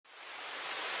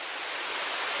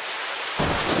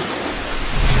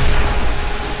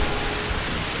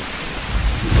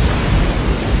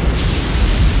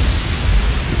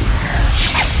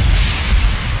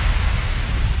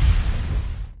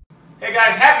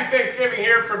Happy Thanksgiving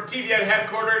here from TVN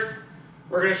headquarters.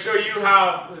 We're going to show you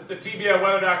how the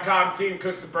TVNweather.com team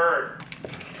cooks a bird.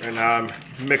 And I'm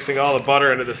mixing all the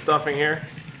butter into the stuffing here.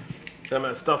 Then I'm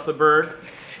going to stuff the bird.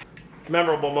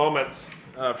 Memorable moments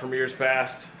from years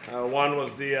past. One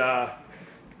was the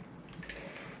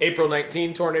April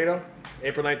 19 tornado.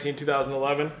 April 19,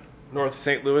 2011, north of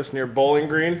St. Louis near Bowling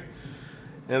Green.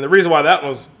 And the reason why that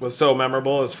was so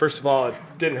memorable is, first of all, it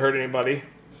didn't hurt anybody.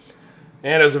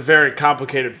 And it was a very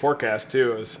complicated forecast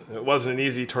too. It wasn't an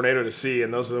easy tornado to see,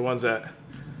 and those are the ones that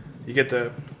you get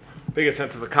the biggest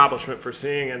sense of accomplishment for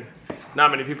seeing, and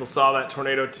not many people saw that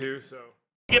tornado too. So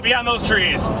get beyond those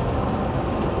trees.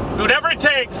 Do whatever it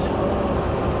takes.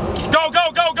 Go,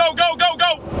 go, go, go, go, go,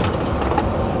 go!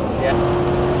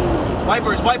 Yeah.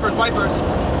 Wipers, wipers, wipers.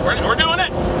 We're doing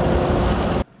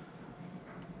it.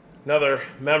 Another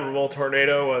memorable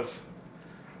tornado was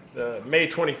the May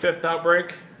 25th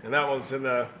outbreak. And that was in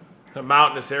the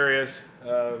mountainous areas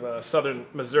of southern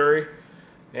Missouri.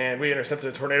 And we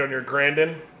intercepted a tornado near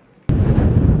Grandin.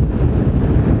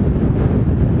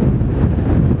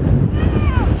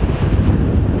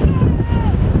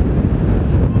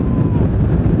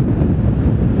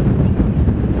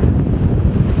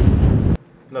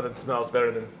 Nothing smells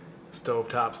better than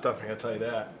stovetop stuffing, I'll tell you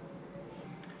that.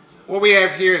 What we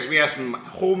have here is we have some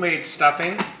homemade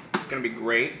stuffing. It's gonna be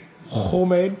great.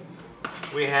 Homemade?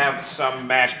 We have some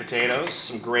mashed potatoes,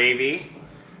 some gravy.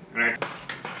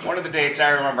 One of the dates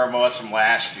I remember most from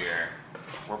last year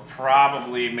were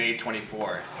probably May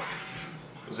 24th.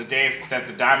 It was a day that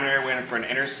the Dominator went for an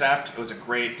intercept. It was a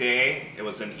great day. It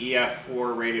was an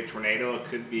EF4 rated tornado. It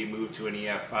could be moved to an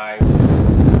EF5.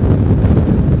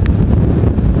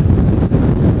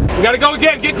 We gotta go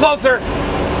again, get closer.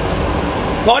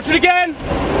 Launch it again!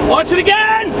 Launch it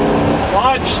again!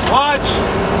 Launch, launch,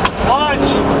 launch!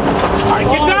 All right,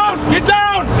 get down! Get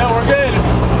down! No, we're good.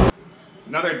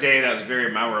 Another day that was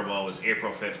very memorable was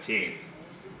April 15th. It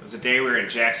was a day we were in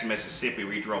Jackson, Mississippi.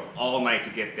 We drove all night to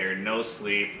get there, no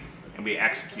sleep, and we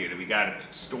executed. We got a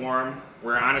storm. We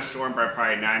were on a storm by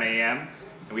probably 9 a.m.,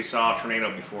 and we saw a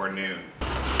tornado before noon.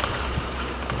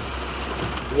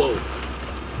 Whoa.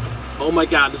 Oh my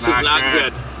God, this is not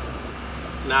good.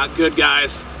 Not good,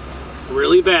 guys.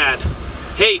 Really bad.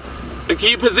 Hey, can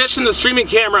you position the streaming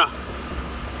camera?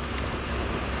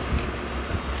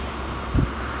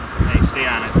 Stay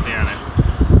on it, stay on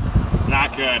it.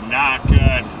 Not good, not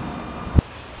good.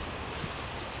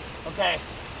 Okay,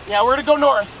 yeah, we're gonna go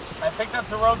north. I think that's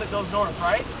the road that goes north,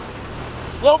 right?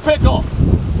 Slow pickle.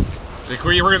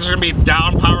 We're just gonna be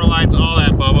down power lines, all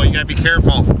that, Bobo. You gotta be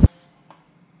careful.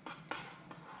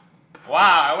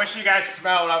 Wow, I wish you guys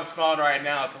smell what I'm smelling right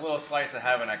now. It's a little slice of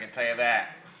heaven, I can tell you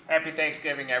that. Happy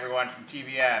Thanksgiving, everyone, from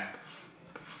TVN.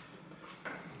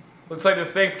 Looks like this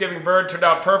Thanksgiving bird turned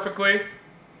out perfectly.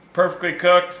 Perfectly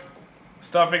cooked.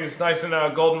 Stuffing is nice and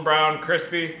golden brown,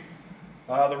 crispy.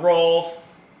 The rolls,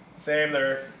 same,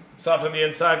 they're soft on the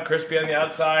inside, crispy on the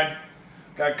outside.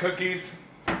 Got cookies.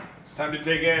 It's time to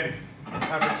dig in.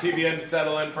 Time for TVN to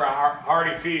settle in for a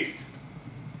hearty feast.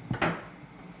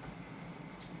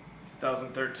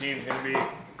 2013 is going to be a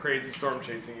crazy storm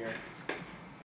chasing year.